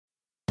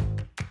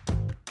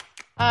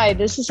Hi,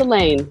 this is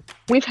Elaine.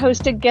 We've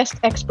hosted guest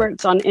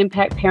experts on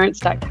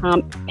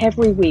ImpactParents.com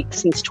every week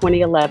since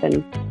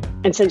 2011.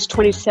 And since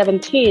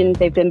 2017,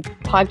 they've been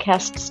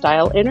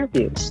podcast-style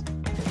interviews.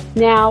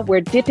 Now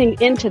we're dipping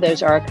into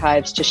those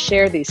archives to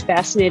share these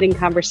fascinating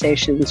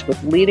conversations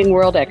with leading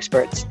world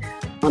experts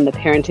on the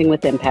Parenting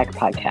with Impact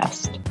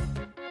podcast.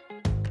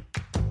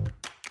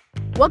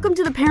 Welcome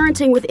to the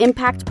Parenting with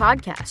Impact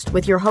podcast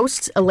with your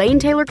hosts Elaine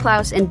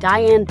Taylor-Klaus and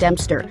Diane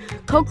Dempster,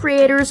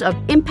 co-creators of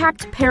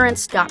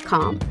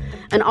ImpactParents.com,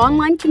 an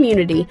online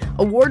community,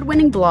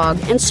 award-winning blog,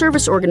 and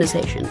service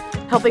organization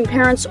helping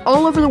parents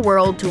all over the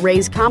world to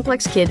raise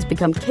complex kids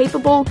become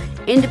capable,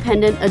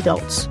 independent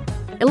adults.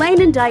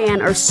 Elaine and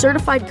Diane are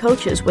certified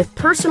coaches with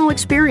personal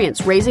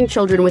experience raising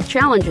children with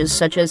challenges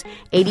such as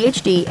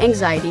ADHD,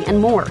 anxiety, and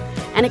more,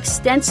 and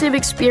extensive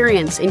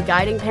experience in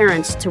guiding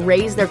parents to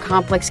raise their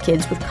complex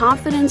kids with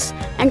confidence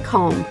and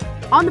calm.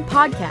 On the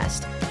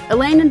podcast,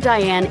 Elaine and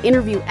Diane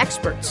interview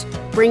experts,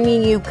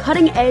 bringing you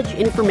cutting-edge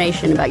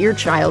information about your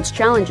child's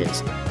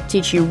challenges,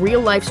 teach you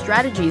real-life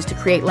strategies to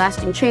create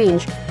lasting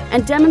change,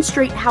 and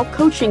demonstrate how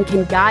coaching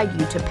can guide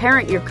you to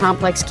parent your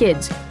complex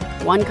kids,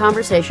 one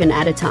conversation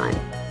at a time.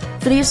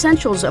 For the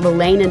essentials of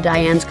Elaine and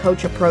Diane's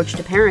coach approach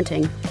to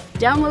parenting,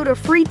 download a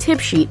free tip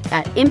sheet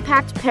at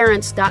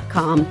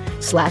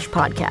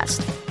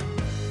impactparents.com/podcast.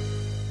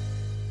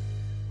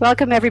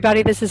 Welcome,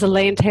 everybody. This is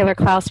Elaine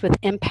Taylor-Klaus with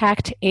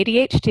Impact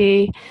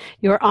ADHD,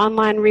 your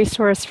online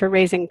resource for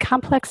raising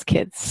complex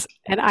kids.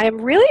 And I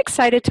am really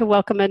excited to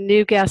welcome a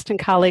new guest and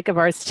colleague of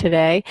ours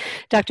today,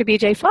 Dr.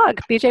 BJ Fogg.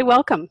 BJ,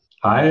 welcome.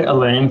 Hi,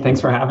 Elaine. Thanks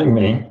for having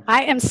me.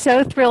 I am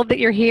so thrilled that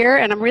you're here,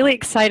 and I'm really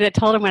excited. I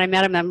told him when I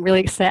met him, I'm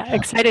really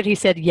excited. He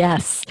said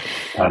yes.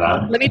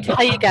 Let me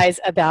tell you guys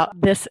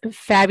about this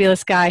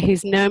fabulous guy.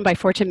 He's known by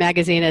Fortune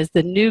magazine as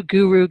the new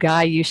guru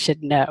guy you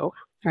should know,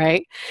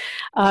 right?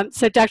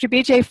 So Dr.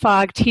 BJ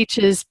Fogg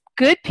teaches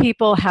good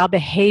people how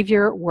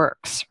behavior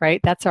works, right?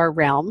 That's our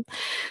realm.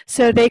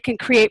 So they can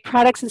create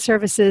products and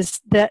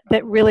services that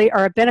really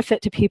are a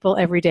benefit to people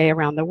every day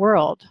around the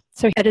world.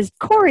 So at his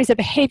core, he's a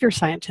behavior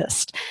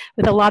scientist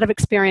with a lot of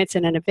experience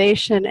in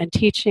innovation and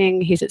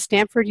teaching. He's at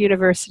Stanford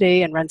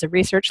University and runs a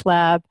research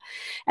lab.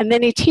 And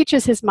then he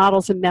teaches his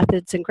models and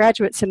methods in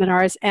graduate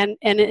seminars and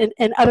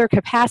in other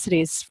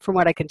capacities, from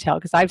what I can tell,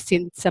 because I've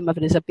seen some of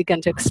it as I've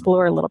begun to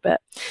explore a little bit.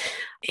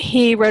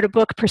 He wrote a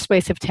book,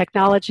 Persuasive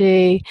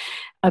Technology,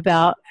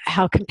 about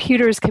how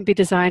computers can be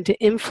designed to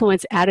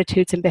influence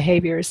attitudes and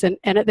behaviors. And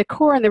at the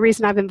core, and the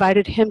reason I've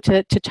invited him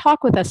to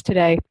talk with us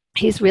today,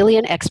 he's really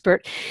an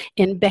expert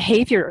in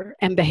behavior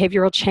and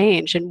behavioral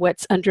change and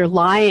what's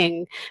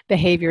underlying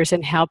behaviors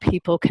and how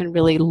people can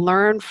really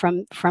learn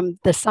from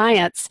the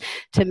science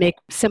to make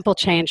simple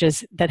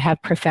changes that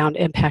have profound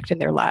impact in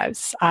their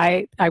lives.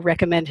 I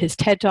recommend his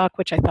TED Talk,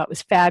 which I thought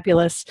was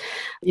fabulous.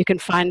 You can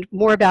find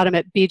more about him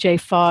at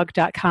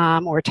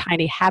bjfogg.com or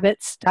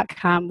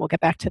tinyhabits.com. We'll get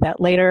back to that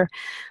later.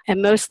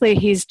 And mostly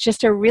he's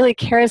just a really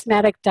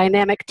charismatic,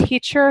 dynamic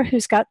teacher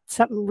who's got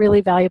something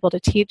really valuable to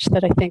teach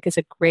that I think is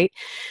a great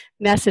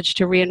message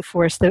to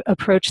reinforce the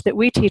approach that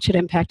we teach at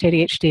Impact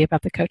ADHD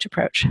about the coach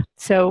approach.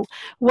 So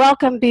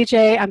welcome,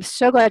 BJ. I'm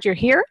so glad you're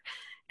here.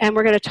 And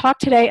we're going to talk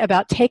today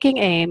about taking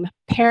aim.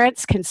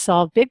 Parents can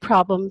solve big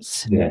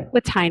problems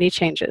with tiny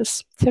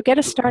changes. So get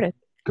us started.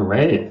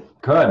 Great.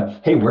 Good.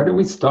 Hey, where do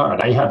we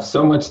start? I have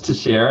so much to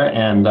share,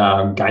 and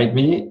guide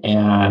me.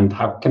 And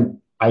how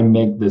can I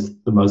make this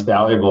the most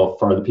valuable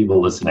for the people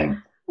listening?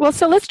 Well,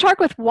 so let's talk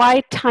with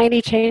why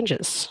tiny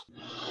changes.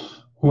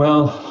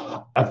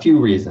 Well, a few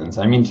reasons.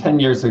 I mean, 10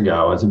 years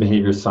ago, as a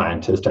behavior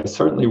scientist, I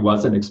certainly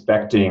wasn't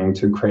expecting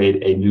to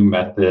create a new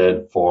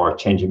method for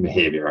changing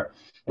behavior.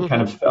 It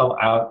kind of fell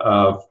out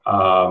of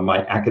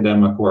my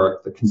academic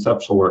work, the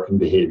conceptual work in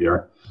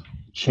behavior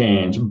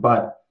change.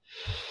 But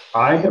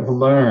I have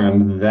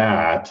learned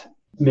that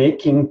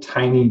making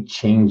tiny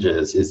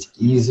changes is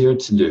easier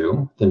to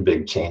do than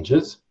big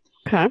changes.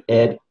 Okay.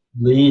 It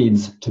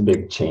leads to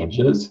big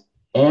changes.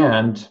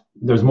 And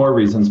there's more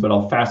reasons, but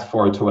I'll fast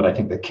forward to what I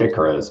think the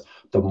kicker is.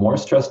 The more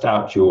stressed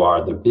out you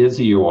are, the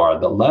busy you are,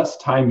 the less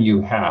time you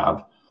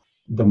have,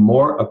 the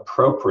more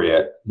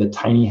appropriate the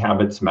tiny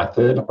habits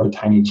method or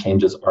tiny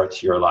changes are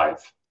to your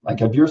life.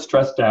 Like if you're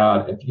stressed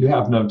out, if you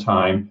have no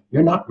time,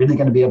 you're not really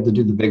going to be able to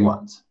do the big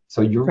ones.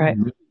 So you're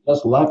really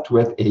just left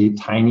with a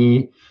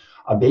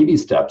baby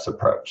steps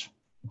approach.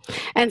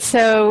 And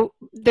so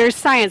there's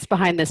science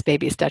behind this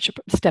baby step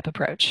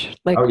approach.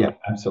 Like, oh yeah,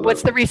 absolutely.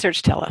 What's the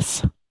research tell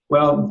us?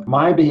 Well,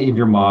 my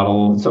behavior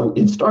model, so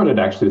it started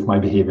actually with my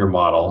behavior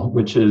model,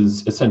 which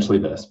is essentially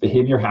this.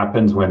 Behavior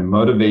happens when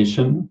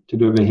motivation to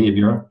do a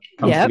behavior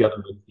comes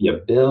together with the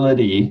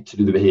ability to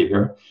do the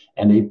behavior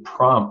and a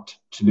prompt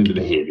to do the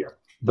behavior.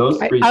 Those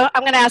three.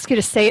 I'm going to ask you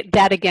to say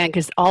that again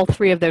because all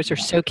three of those are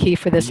so key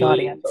for this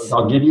audience.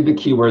 I'll give you the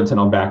keywords and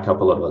I'll back up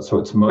a little bit. So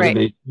it's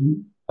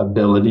motivation,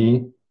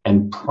 ability,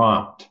 and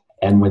prompt.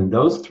 And when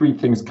those three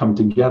things come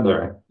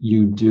together,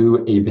 you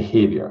do a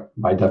behavior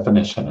by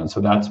definition. And so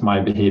that's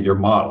my behavior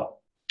model.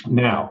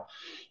 Now,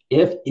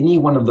 if any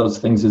one of those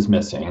things is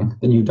missing,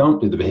 then you don't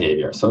do the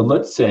behavior. So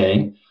let's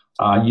say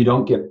You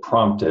don't get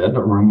prompted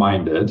or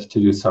reminded to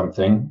do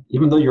something.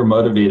 Even though you're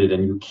motivated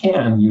and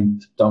you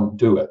don't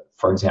do it,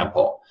 for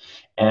example.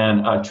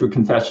 And a true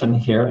confession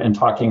here, in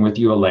talking with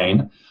you,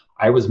 Elaine,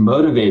 I was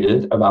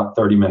motivated about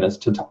 30 minutes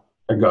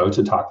ago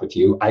to talk with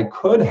you. I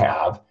could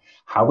have,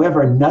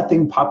 however,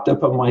 nothing popped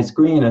up on my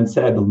screen and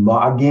said,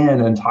 log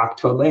in and talk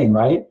to Elaine,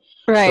 right?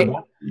 Right. So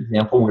that's an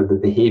example where the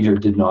behavior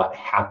did not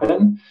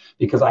happen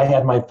because I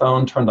had my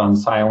phone turned on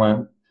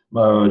silent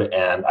mode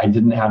and I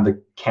didn't have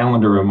the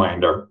calendar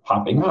reminder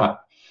popping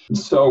up.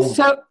 So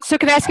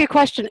can I ask you a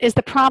question? Is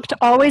the prompt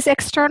always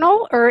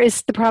external or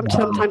is the prompt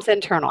sometimes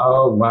internal?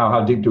 Oh, wow.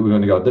 How deep do we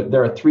want to go?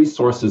 There are three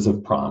sources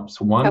of prompts.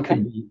 One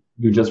could be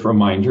you just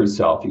remind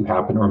yourself, you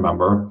happen to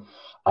remember.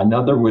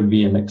 Another would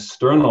be an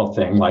external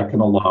thing like an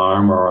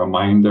alarm or a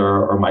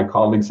reminder or my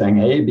colleague saying,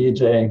 hey,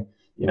 BJ,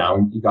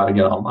 you got to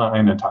get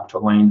online and talk to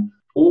Elaine.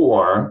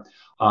 Or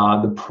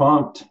the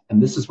prompt,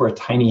 and this is where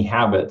Tiny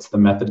Habits, the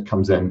method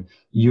comes in.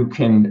 You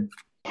can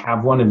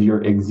have one of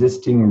your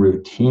existing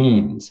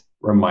routines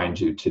remind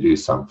you to do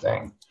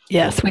something.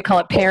 Yes, we call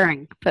it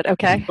pairing, but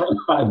okay.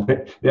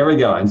 There we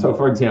go. And so,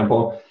 for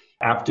example,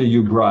 after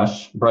you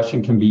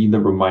brushing can be the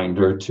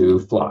reminder to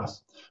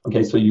floss.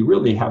 Okay, so you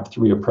really have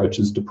three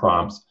approaches to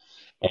prompts,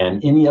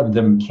 and any of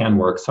them can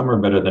work. Some are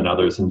better than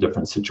others in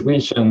different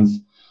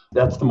situations.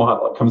 That's the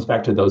model. It comes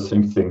back to those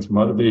things,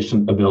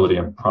 motivation, ability,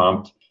 and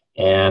prompt.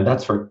 And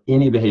that's for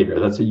any behavior.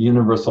 That's a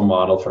universal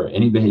model for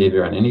any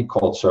behavior in any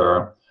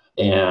culture.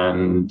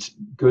 And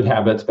good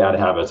habits, bad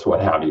habits,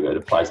 what have you. It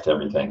applies to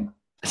everything.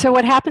 So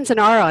what happens in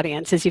our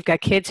audience is you've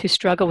got kids who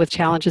struggle with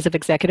challenges of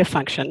executive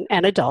function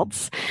and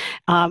adults,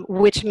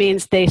 which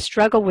means they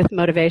struggle with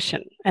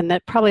motivation. And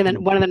that probably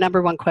one of the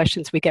number one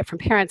questions we get from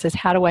parents is,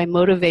 how do I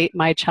motivate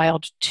my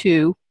child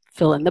to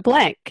fill in the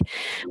blank?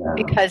 Yeah.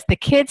 Because the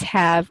kids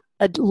have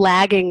a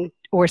lagging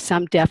or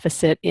some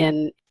deficit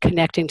in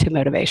connecting to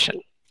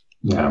motivation.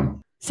 Yeah.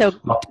 So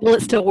will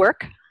it still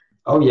work?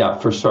 Oh, yeah,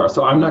 for sure.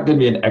 So I'm not going to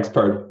be an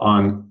expert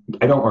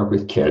I don't work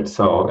with kids.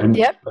 Let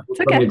me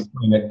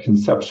explain it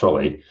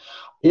conceptually.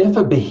 If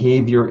a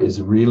behavior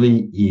is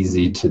really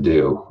easy to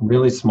do,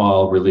 really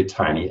small, really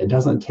tiny, it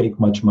doesn't take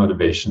much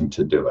motivation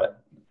to do it.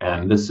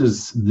 And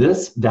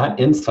that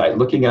insight,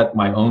 looking at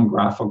my own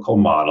graphical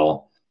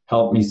model,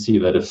 helped me see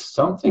that if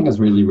something is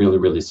really, really,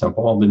 really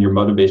simple, then your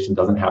motivation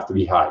doesn't have to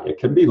be high. It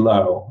can be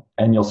low,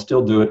 and you'll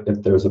still do it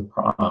if there's a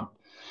prompt.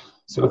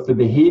 So if the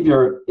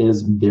behavior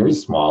is very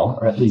small,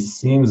 or at least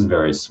seems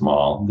very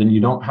small, then you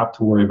don't have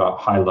to worry about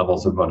high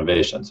levels of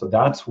motivation. So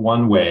that's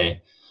one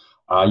way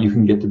you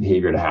can get the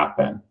behavior to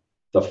happen.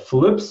 The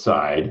flip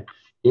side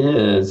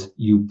is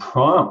you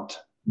prompt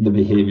the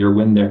behavior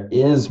when there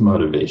is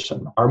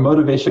motivation. Our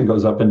motivation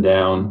goes up and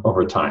down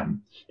over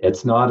time.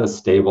 It's not a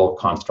stable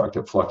construct,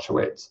 it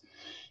fluctuates.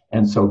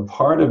 And so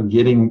part of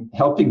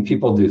helping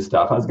people do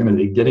stuff, I was going to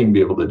say getting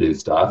people to do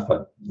stuff,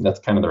 but that's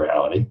kind of the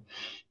reality,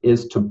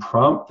 is to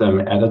prompt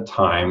them at a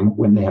time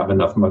when they have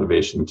enough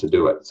motivation to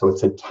do it. So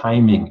it's a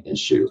timing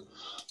issue.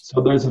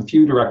 So there's a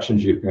few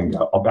directions you can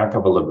go. I'll back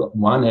up a little bit.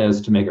 One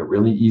is to make it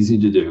really easy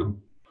to do.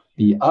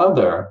 The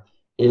other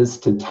is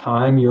to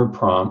time your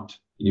prompt,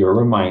 your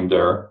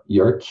reminder,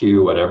 your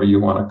cue, whatever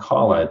you want to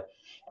call it,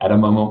 at a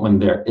moment when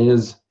there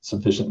is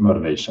sufficient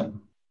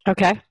motivation.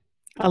 Okay.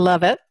 I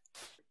love it.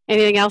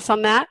 Anything else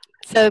on that?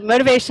 So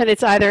motivation,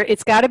 it's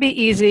got to be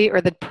easy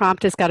or the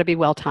prompt has got to be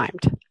well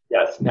timed.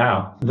 Yes.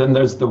 Now, then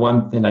there's the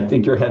one, and I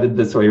think you're headed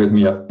this way with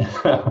me.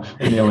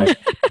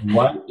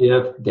 What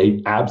if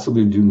they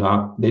absolutely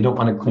they don't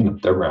want to clean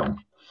up their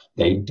room?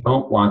 They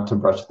don't want to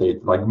brush their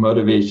teeth. Like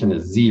motivation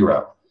is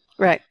zero.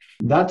 Right.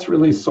 That's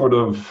really sort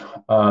of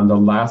the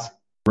last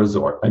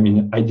resort. I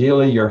mean,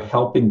 ideally, you're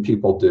helping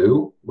people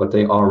do what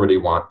they already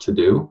want to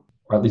do,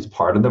 or at least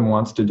part of them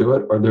wants to do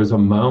it, or there's a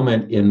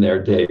moment in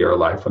their day or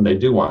life when they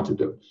do want to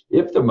do it.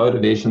 If the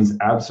motivation's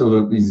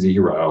absolutely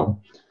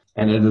zero,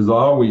 and it is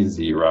always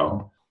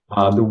zero,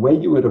 the way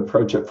you would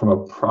approach it from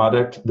a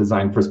product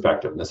design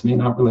perspective, this may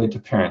not relate to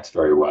parents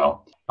very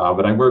well,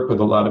 but I work with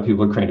a lot of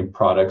people creating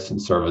products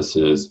and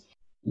services.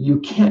 You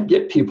can't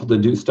get people to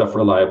do stuff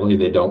reliably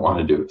they don't want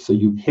to do. So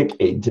you pick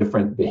a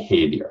different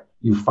behavior.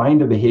 You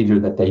find a behavior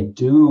that they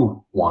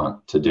do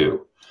want to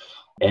do,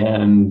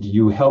 and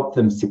you help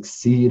them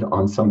succeed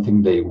on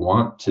something they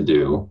want to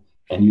do,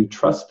 and you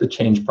trust the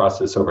change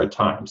process over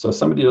time. So if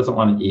somebody doesn't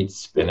want to eat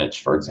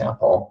spinach, for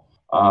example,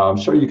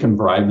 sure, you can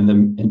bribe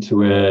them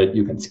into it,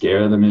 you can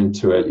scare them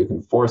into it, you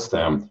can force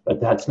them,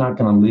 but that's not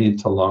going to lead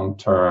to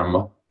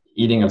long-term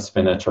eating of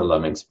spinach or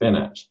loving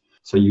spinach.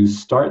 So you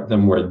start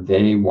them where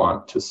they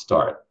want to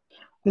start.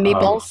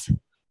 Meatballs?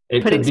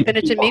 Putting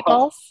spinach in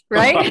meatballs,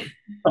 right?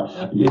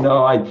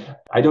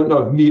 I don't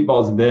know if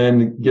meatballs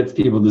then gets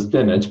people to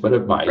spinach, but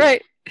it might.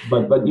 Right.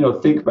 But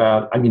think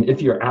about,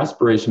 if your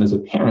aspiration as a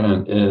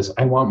parent is,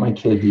 I want my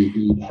kid to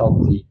eat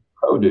healthy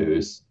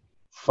produce,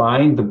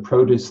 find the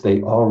produce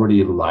they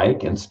already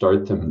like and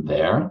start them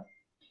there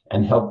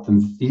and help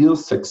them feel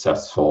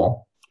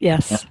successful.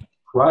 Yes. And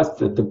trust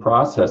that the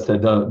process,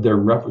 that their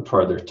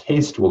repertoire, their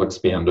taste will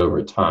expand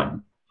over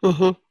time.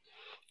 Mm-hmm.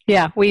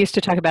 Yeah, we used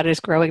to talk about it as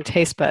growing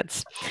taste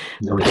buds.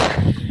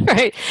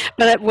 Right.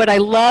 But what I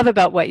love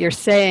about what you're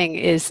saying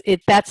is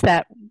that's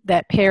that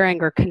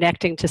pairing or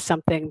connecting to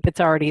something that's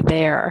already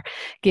there,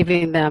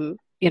 giving them,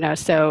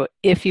 so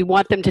if you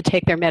want them to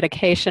take their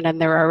medication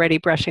and they're already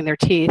brushing their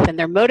teeth and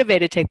they're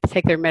motivated to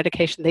take their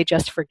medication, they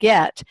just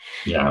forget.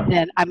 Yeah.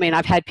 Then,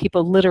 I've had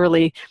people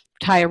literally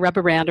tie a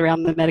rubber band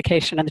around the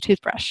medication and the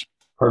toothbrush.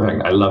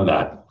 Perfect. I love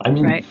that.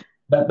 Right.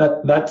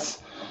 That's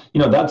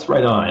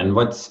right on. And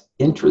what's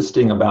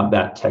interesting about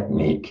that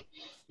technique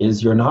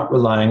is you're not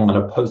relying on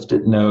a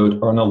Post-it note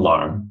or an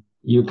alarm.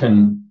 You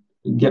can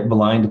get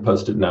blind to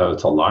Post-it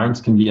notes. Alarms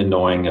can be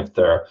annoying if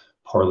they're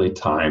poorly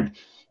timed.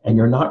 And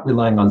you're not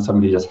relying on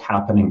somebody just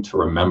happening to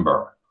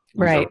remember.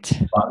 Right.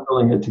 So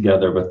bundling it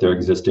together with their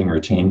existing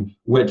routine,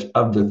 which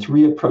of the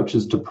 3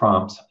 approaches to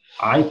prompts,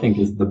 I think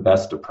is the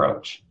best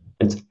approach.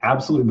 It's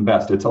absolutely the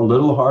best. It's a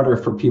little harder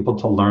for people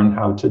to learn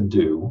how to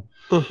do.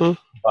 Mm-hmm.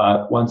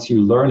 But once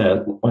you learn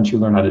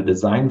how to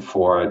design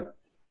for it,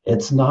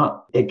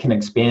 it can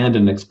expand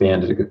and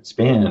expand and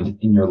expand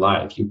in your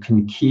life. You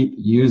can keep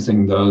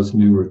using those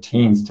new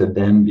routines to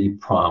then be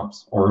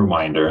prompts or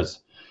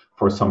reminders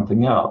for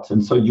something else.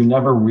 And so you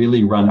never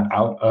really run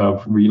out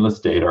of real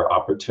estate or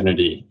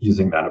opportunity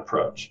using that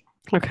approach.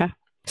 Okay.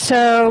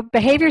 So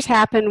behaviors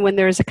happen when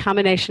there's a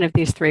combination of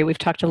these 3. We've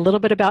talked a little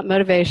bit about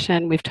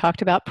motivation. We've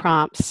talked about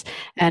prompts.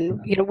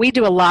 And, we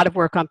do a lot of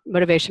work on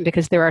motivation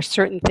because there are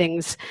certain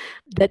things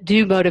that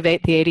do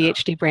motivate the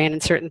ADHD brain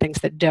and certain things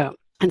that don't.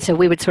 And so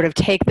we would sort of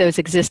take those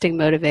existing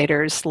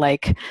motivators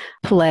like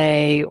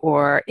play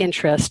or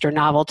interest or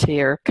novelty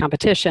or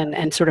competition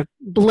and sort of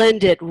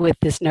blend it with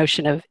this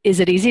notion of, is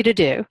it easy to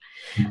do?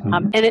 Mm-hmm.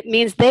 And it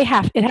means it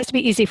has to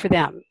be easy for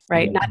them,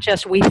 right? Yeah. Not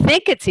just we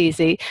think it's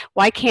easy.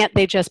 Why can't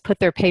they just put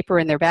their paper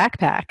in their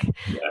backpack?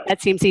 Yeah.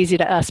 That seems easy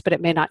to us, but it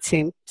may not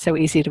seem so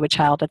easy to a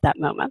child at that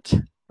moment.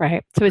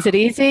 Right. So is it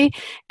easy?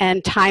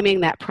 And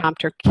timing that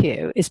prompt or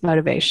cue is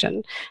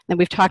motivation. And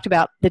we've talked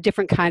about the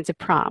different kinds of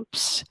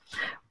prompts.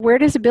 Where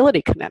does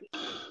ability come in?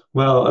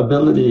 Well,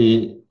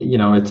 ability,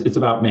 it's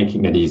about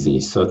making it easy.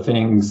 So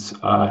things,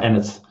 and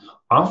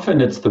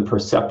it's the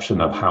perception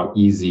of how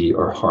easy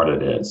or hard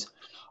it is.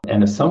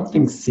 And if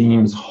something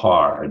seems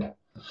hard,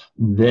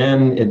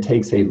 then it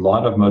takes a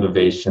lot of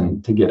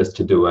motivation to get us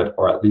to do it,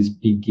 or at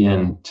least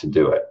begin to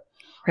do it.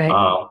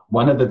 Right.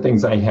 One of the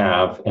things I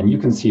have, and you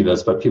can see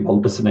this, but people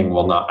listening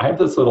will not, I have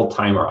this little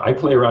timer. I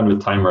play around with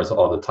timers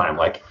all the time.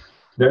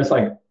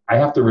 I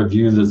have to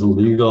review this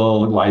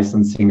legal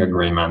licensing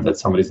agreement that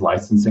somebody's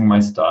licensing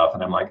my stuff.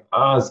 And I'm like,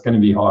 it's going to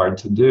be hard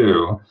to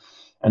do.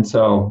 And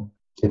so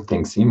if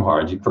things seem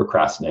hard, you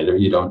procrastinate or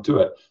you don't do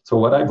it. So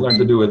what I've learned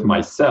to do with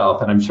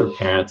myself, and I'm sure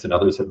parents and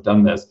others have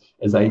done this,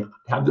 is I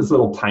have this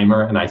little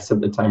timer and I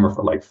set the timer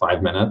for like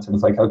 5 minutes. And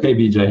it's like, okay,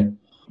 BJ,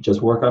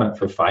 just work on it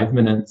for 5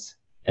 minutes.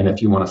 And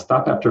if you want to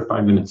stop after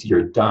 5 minutes,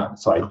 you're done.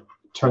 So I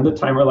turn the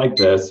timer like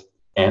this,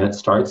 and it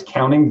starts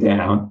counting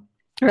down.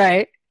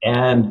 Right.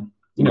 And,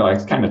 I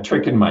was kind of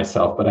tricking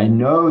myself, but I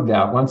know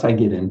that once I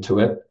get into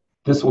it,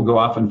 this will go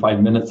off in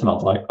 5 minutes, and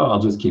I'll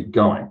just keep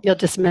going. You'll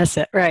dismiss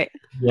it, right.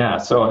 Yeah.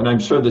 So, and I'm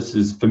sure this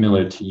is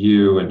familiar to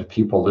you and to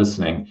people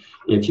listening.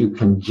 If you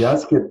can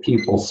just get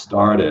people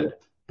started,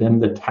 then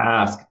the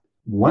task,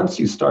 once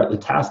you start the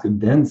task, it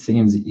then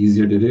seems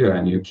easier to do,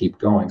 and you keep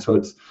going.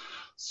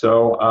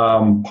 So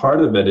part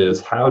of it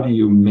is, how do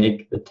you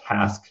make the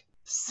task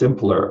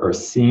simpler or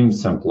seem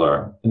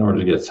simpler in order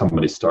to get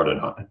somebody started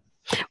on it?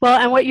 Well,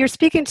 and what you're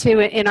speaking to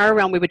in our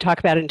realm, we would talk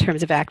about in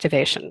terms of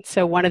activation.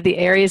 So one of the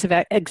areas of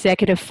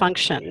executive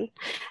function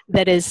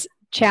that is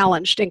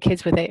challenged in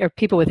kids or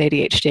people with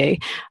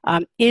ADHD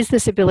is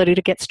this ability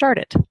to get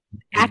started.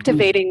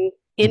 Activating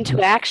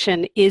into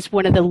action is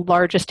one of the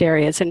largest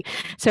areas. And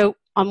so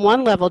on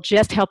one level,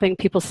 just helping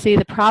people see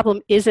the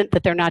problem isn't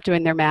that they're not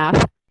doing their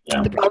math.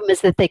 Yeah. The problem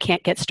is that they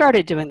can't get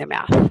started doing their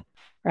math,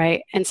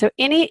 right? And so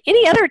any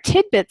other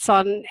tidbits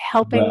on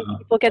helping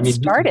people get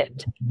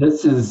started?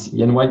 This is,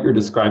 what you're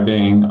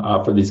describing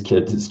for these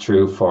kids is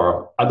true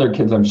for other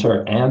kids, I'm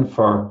sure, and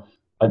for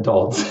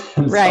adults.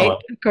 Right, so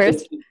of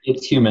course.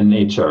 It's human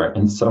nature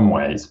in some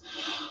ways.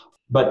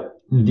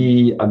 But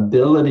the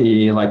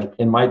ability, like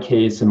in my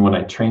case, and when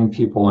I train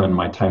people in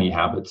my Tiny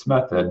Habits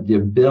method, the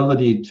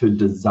ability to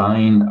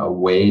design a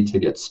way to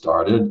get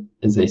started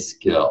is a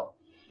skill.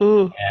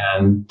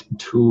 And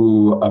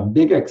to a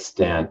big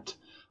extent,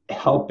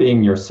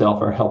 helping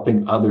yourself or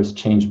helping others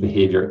change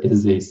behavior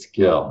is a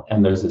skill.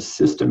 And there's a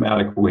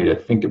systematic way to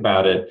think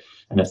about it.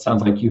 And it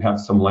sounds like you have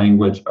some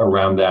language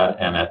around that.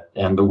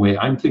 And the way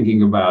I'm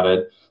thinking about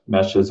it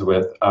meshes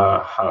with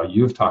how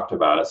you've talked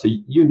about it. So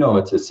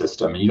it's a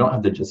system, and you don't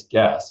have to just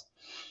guess.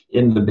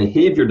 In the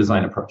behavior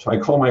design approach, I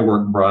call my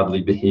work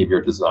broadly behavior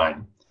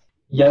design.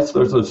 Yes,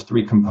 there's those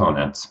 3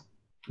 components.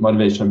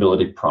 Motivation,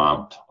 ability,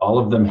 prompt. All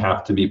of them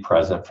have to be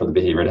present for the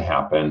behavior to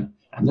happen.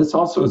 And this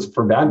also is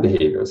for bad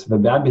behaviors. If a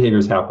bad behavior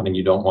is happening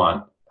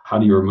how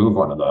do you remove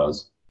one of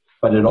those?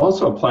 But it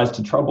also applies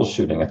to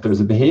troubleshooting. If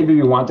there's a behavior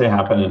you want to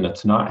happen and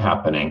it's not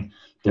happening,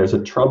 there's a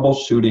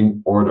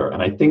troubleshooting order.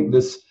 And I think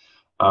this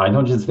I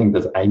don't just think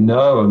this. I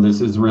know this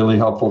is really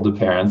helpful to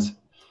parents.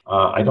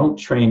 I don't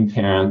train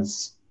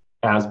parents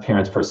as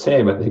parents per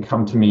se, but they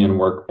come to me and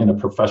work in a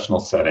professional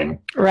setting.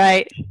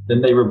 Right.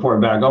 Then they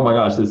report back, oh my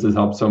gosh, this has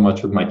helped so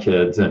much with my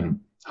kids and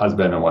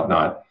husband and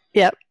whatnot.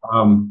 Yep.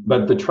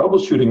 But the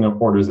troubleshooting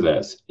orders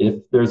this.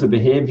 If there's a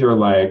behavior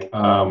like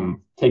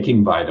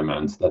taking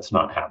vitamins that's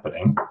not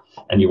happening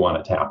and you want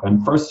it to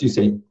happen, first you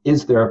say,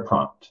 is there a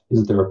prompt?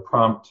 Is there a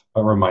prompt,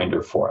 a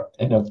reminder for it?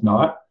 And if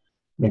not,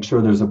 make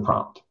sure there's a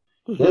prompt.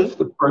 Mm-hmm. If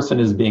the person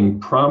is being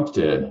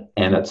prompted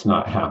and it's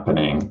not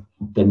happening,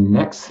 the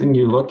next thing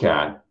you look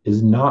at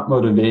is not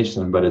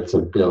motivation, but it's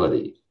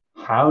ability.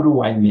 How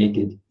do I make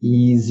it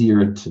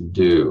easier to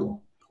do,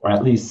 or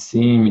at least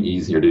seem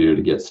easier to do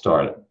to get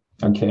started?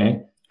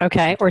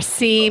 Okay. Or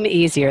seem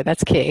easier.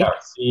 That's key. Yeah,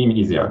 seem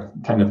easier.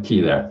 Kind of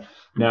key there.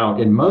 Now,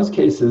 in most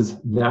cases,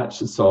 that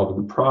should solve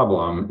the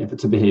problem if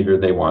it's a behavior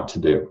they want to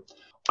do.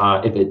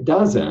 If it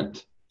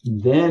doesn't,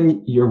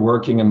 then you're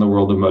working in the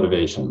world of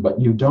motivation.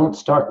 But you don't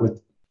start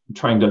with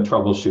trying to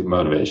troubleshoot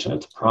motivation.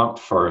 It's prompt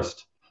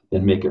first,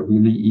 then make it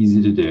really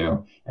easy to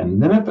do.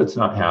 And then if it's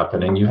not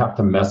happening, you have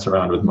to mess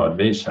around with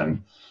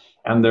motivation.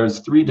 And there's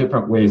 3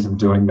 different ways of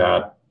doing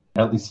that,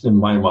 at least in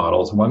my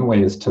models. One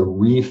way is to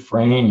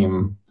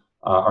reframe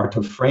or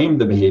to frame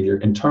the behavior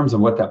in terms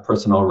of what that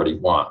person already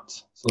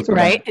wants. So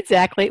right,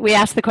 exactly. We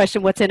ask the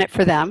question, what's in it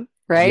for them,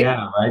 right?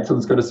 Yeah, right. So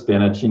let's go to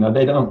spinach.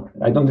 I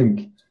don't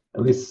think,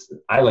 at least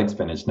I like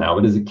spinach now,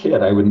 but as a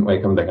kid, I wouldn't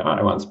wake up and think,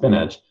 I want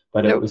spinach.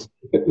 But it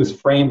was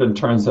framed in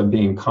terms of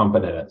being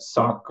competent at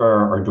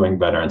soccer or doing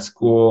better in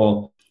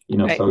school,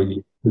 right. So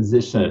you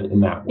position it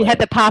in that way. You had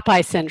the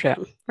Popeye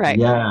syndrome, right?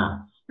 Yeah.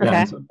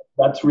 Okay. So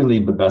that's really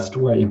the best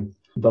way.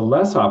 The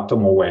less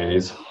optimal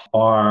ways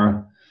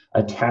are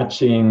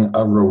attaching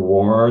a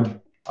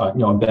reward,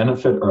 a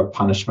benefit or a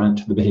punishment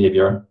to the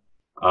behavior.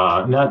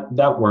 And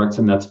that works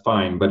and that's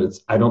fine, but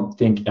it's, I don't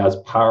think, as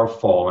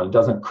powerful, and it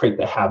doesn't create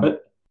the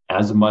habit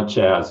as much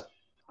as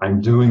I'm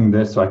doing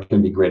this so I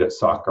can be great at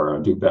soccer or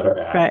do better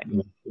at. Right.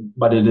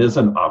 But it is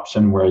an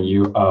option where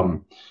you,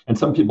 and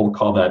some people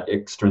call that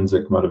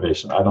extrinsic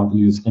motivation. I don't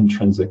use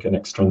intrinsic and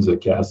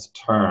extrinsic as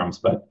terms,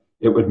 but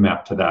it would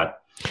map to that.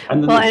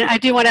 And I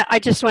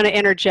just want to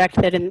interject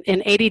that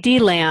in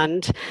ADD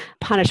land,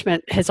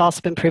 punishment has also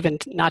been proven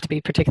not to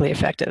be particularly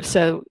effective.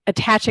 So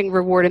attaching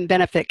reward and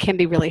benefit can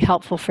be really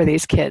helpful for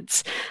these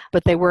kids,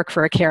 but they work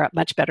for a carrot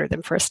much better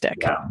than for a stick.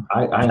 Yeah,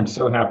 I am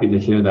so happy to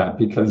hear that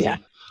because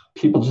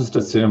people just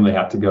assume they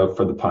have to go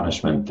for the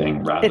punishment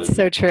thing rather. It's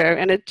so true,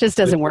 and it just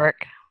doesn't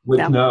work.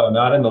 No,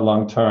 not in the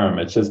long term.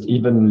 It's just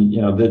even,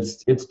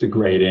 it's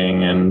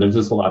degrading, and there's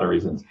just a lot of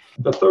reasons.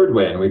 The third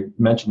way, and we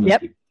mentioned this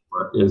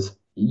before, is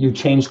you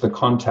change the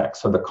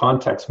context. So the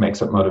context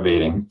makes it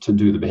motivating to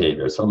do the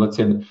behavior. So let's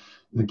say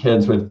the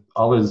kid's with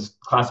all his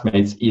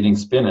classmates eating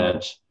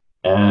spinach,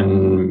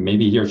 and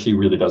maybe he or she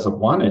really doesn't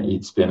want to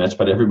eat spinach,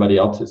 but everybody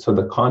else is. So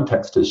the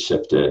context is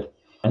shifted.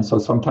 And so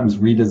sometimes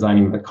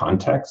redesigning the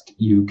context,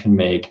 you can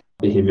make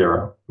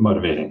behavior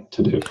motivating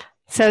to do.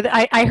 So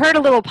I heard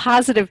a little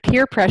positive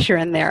peer pressure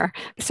in there.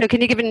 So can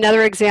you give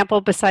another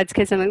example besides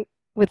kids and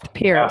with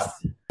peers?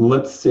 Yeah.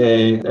 Let's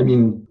say,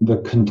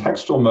 the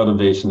contextual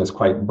motivation is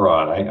quite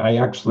broad. I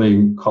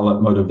actually call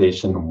it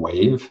motivation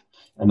wave.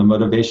 And the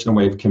motivation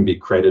wave can be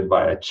created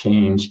by a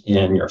change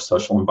in your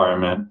social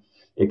environment.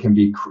 It can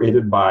be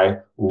created by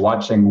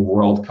watching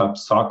World Cup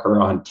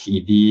soccer on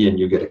TV and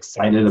you get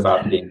excited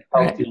about being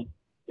healthy. Right.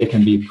 It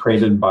can be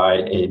created by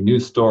a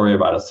news story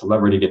about a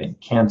celebrity getting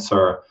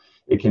cancer.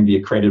 It can be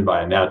created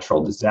by a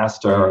natural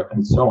disaster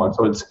and so on.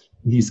 So it's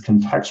these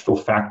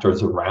contextual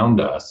factors around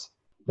us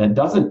that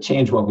doesn't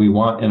change what we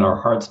want in our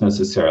hearts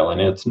necessarily.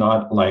 And it's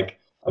not like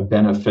a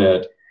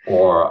benefit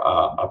or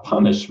a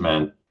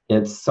punishment.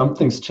 It's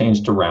something's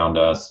changed around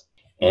us.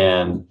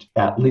 And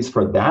at least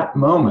for that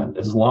moment,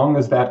 as long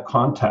as that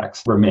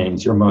context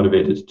remains, you're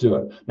motivated to do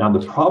it. Now,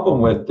 the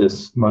problem with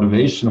this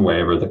motivation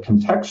wave or the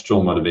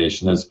contextual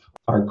motivation is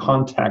our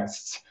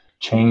contexts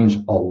change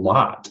a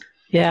lot.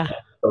 Yeah.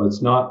 So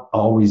it's not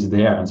always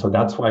there. And so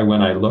that's why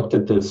when I looked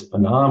at this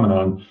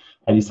phenomenon,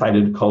 I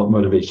decided to call it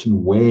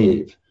motivation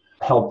wave,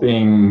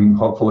 helping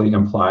hopefully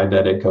imply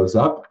that it goes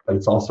up, but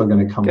it's also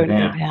going to come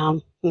down.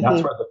 Mm-hmm.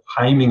 That's where the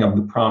timing of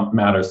the prompt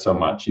matters so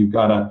much. You've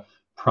got to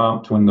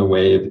prompt when the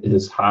wave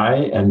is high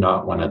and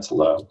not when it's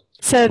low.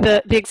 So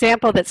the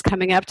example that's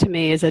coming up to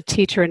me is a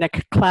teacher in a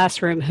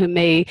classroom who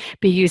may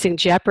be using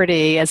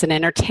Jeopardy as an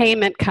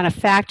entertainment kind of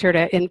factor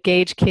to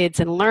engage kids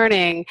in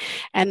learning.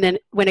 And then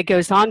when it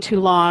goes on too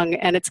long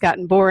and it's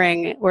gotten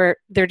boring or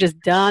they're just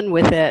done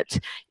with it,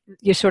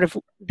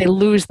 they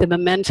lose the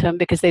momentum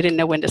because they didn't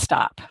know when to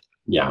stop.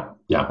 Yeah.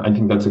 I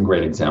think that's a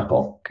great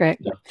example. Great.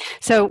 Yeah.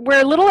 So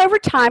we're a little over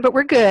time, but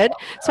we're good.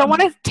 So I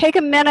want to take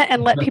a minute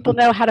and let people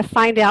know how to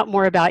find out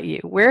more about you.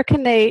 Where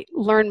can they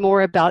learn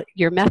more about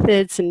your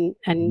methods and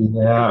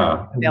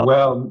Yeah.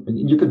 Well,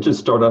 you could just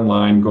start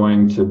online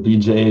going to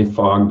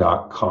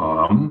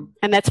bjfogg.com.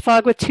 And that's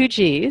Fogg with 2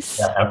 G's.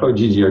 Yeah, Fogg,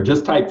 or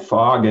just type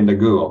Fogg into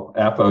Google,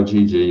 Fogg.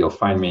 You'll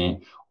find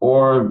me.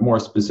 Or more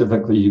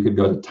specifically, you could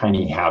go to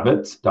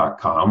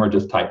tinyhabits.com or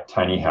just type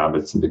Tiny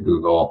Habits into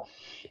Google.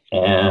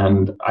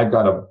 And I've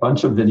got a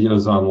bunch of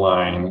videos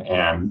online,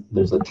 and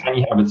there's a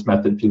Tiny Habits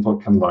method people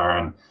can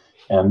learn.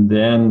 And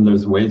then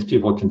there's ways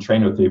people can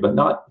train with me, but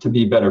not to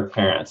be better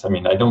parents. I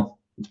mean, I don't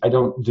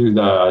do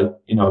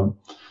the,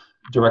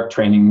 direct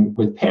training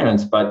with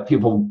parents, but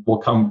people will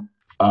come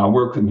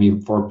work with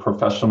me for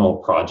professional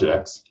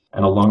projects.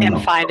 And along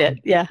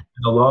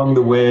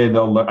the way,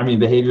 they'll learn. I mean,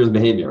 behavior is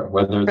behavior,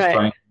 whether it's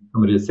trying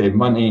somebody to save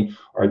money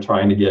or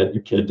trying to get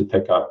your kid to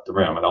pick up the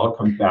rim. It all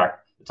comes back.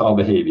 It's all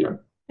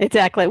behavior.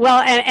 Exactly.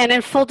 Well, and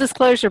in full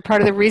disclosure,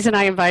 part of the reason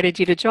I invited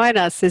you to join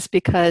us is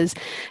because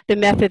the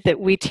method that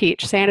we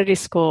teach, Sanity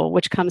School,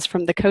 which comes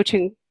from the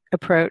coaching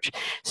approach,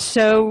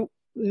 so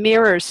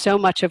mirrors so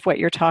much of what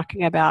you're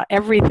talking about.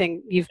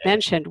 Everything you've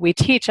mentioned, we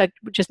teach,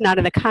 just not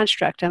in the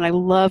construct, and I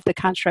love the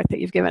construct that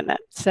you've given it.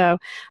 So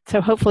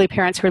hopefully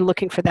parents who are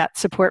looking for that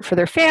support for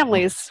their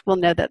families will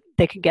know that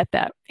they can get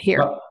that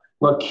here.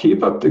 Well,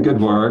 keep up the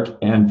good work,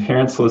 and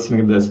parents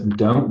listening to this,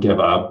 don't give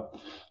up.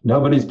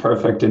 Nobody's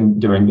perfect in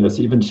doing this,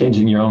 even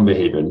changing your own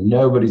behavior.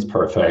 Nobody's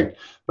perfect,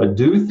 but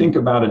do think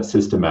about it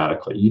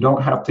systematically. You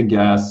don't have to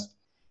guess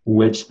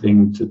which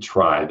thing to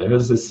try. There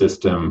is a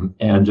system,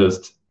 and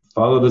just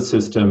follow the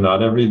system.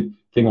 Not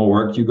everything will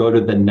work. You go to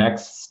the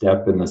next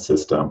step in the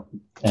system,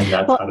 and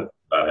that's how to think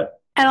about it.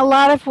 And a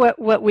lot of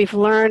what we've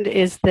learned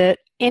is that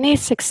any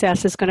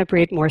success is going to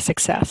breed more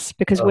success,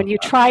 because when you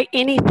try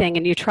anything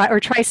and you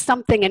try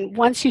something, and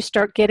once you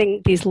start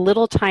getting these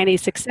little tiny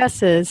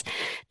successes,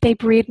 they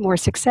breed more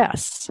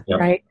success,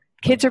 right?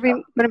 Kids are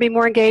going to be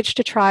more engaged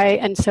to try,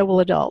 and so will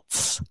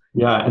adults.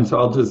 Yeah, and so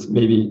I'll just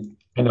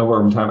I know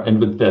we're over time, and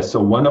with this,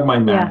 so one of my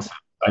maxims,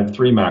 I have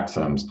 3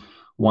 maxims.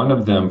 One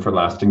of them for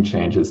lasting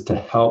change is to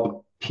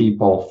help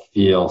people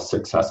feel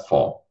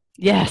successful.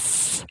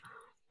 Yes.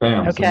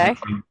 Bam. Okay.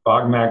 So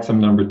Fogg maxim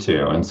number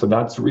 2. And so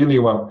that's really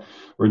what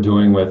we're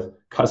doing with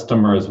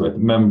customers, with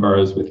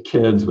members, with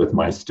kids, with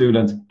my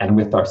students, and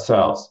with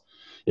ourselves.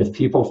 If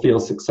people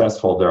feel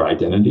successful, their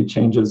identity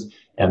changes,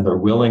 and their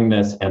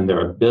willingness and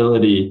their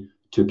ability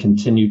to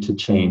continue to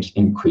change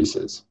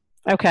increases.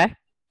 Okay.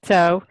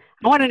 So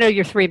I want to know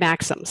your 3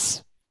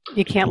 maxims.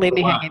 You can't leave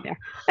me hanging there.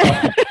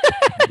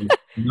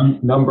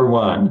 Number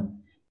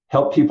 1,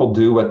 help people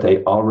do what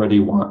they already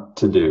want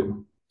to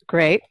do.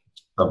 Great.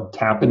 So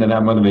tap into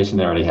that motivation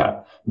they already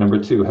have. Number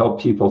 2,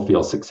 help people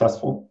feel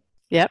successful.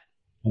 Yep.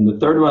 And the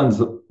third one's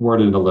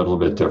worded a little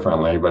bit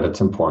differently, but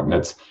it's important.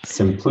 It's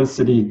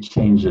simplicity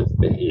changes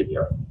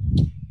behavior.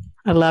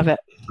 I love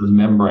it.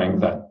 Remembering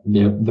that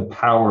the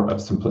power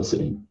of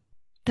simplicity.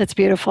 That's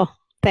beautiful.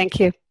 Thank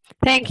you.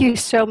 Thank you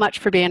so much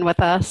for being with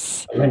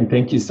us.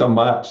 Thank you so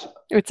much.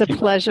 It's a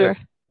pleasure.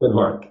 Good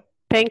work.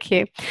 Thank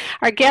you.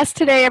 Our guest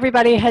today,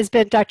 everybody, has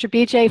been Dr.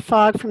 B.J.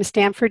 Fogg from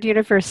Stanford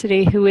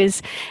University, who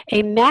is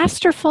a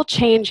masterful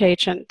change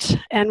agent,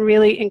 and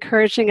really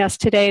encouraging us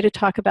today to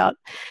talk about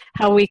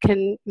how we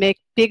can make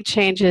big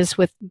changes,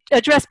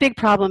 address big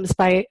problems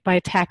by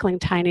tackling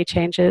tiny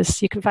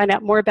changes. You can find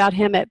out more about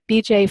him at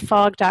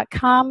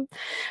bjfogg.com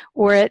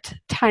or at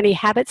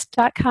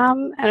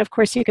tinyhabits.com. And of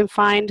course, you can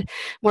find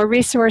more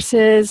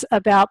resources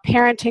about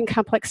parenting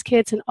complex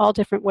kids in all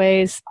different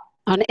ways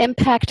on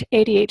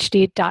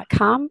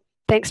impactadhd.com.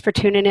 Thanks for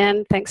tuning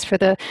in. Thanks for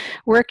the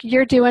work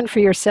you're doing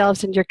for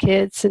yourselves and your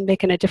kids, and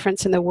making a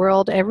difference in the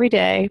world every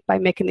day by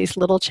making these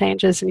little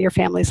changes in your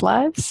family's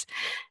lives.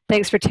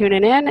 Thanks for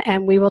tuning in,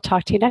 and we will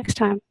talk to you next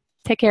time.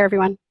 Take care,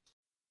 everyone.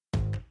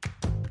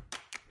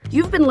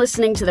 You've been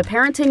listening to the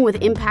Parenting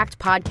with Impact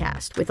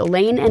podcast with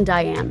Elaine and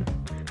Diane.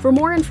 For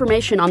more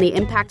information on the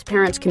Impact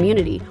Parents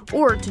community,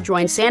 or to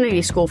join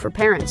Sanity School for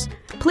Parents,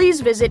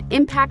 please visit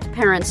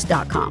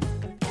impactparents.com.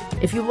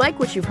 If you like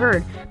what you've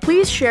heard,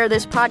 please share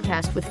this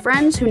podcast with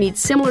friends who need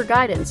similar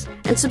guidance,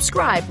 and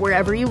subscribe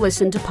wherever you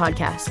listen to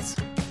podcasts.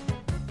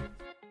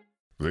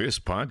 This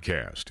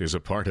podcast is a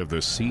part of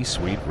the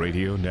C-Suite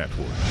Radio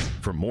Network.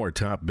 For more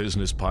top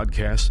business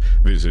podcasts,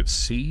 visit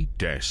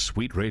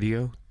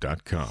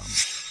c-suiteradio.com.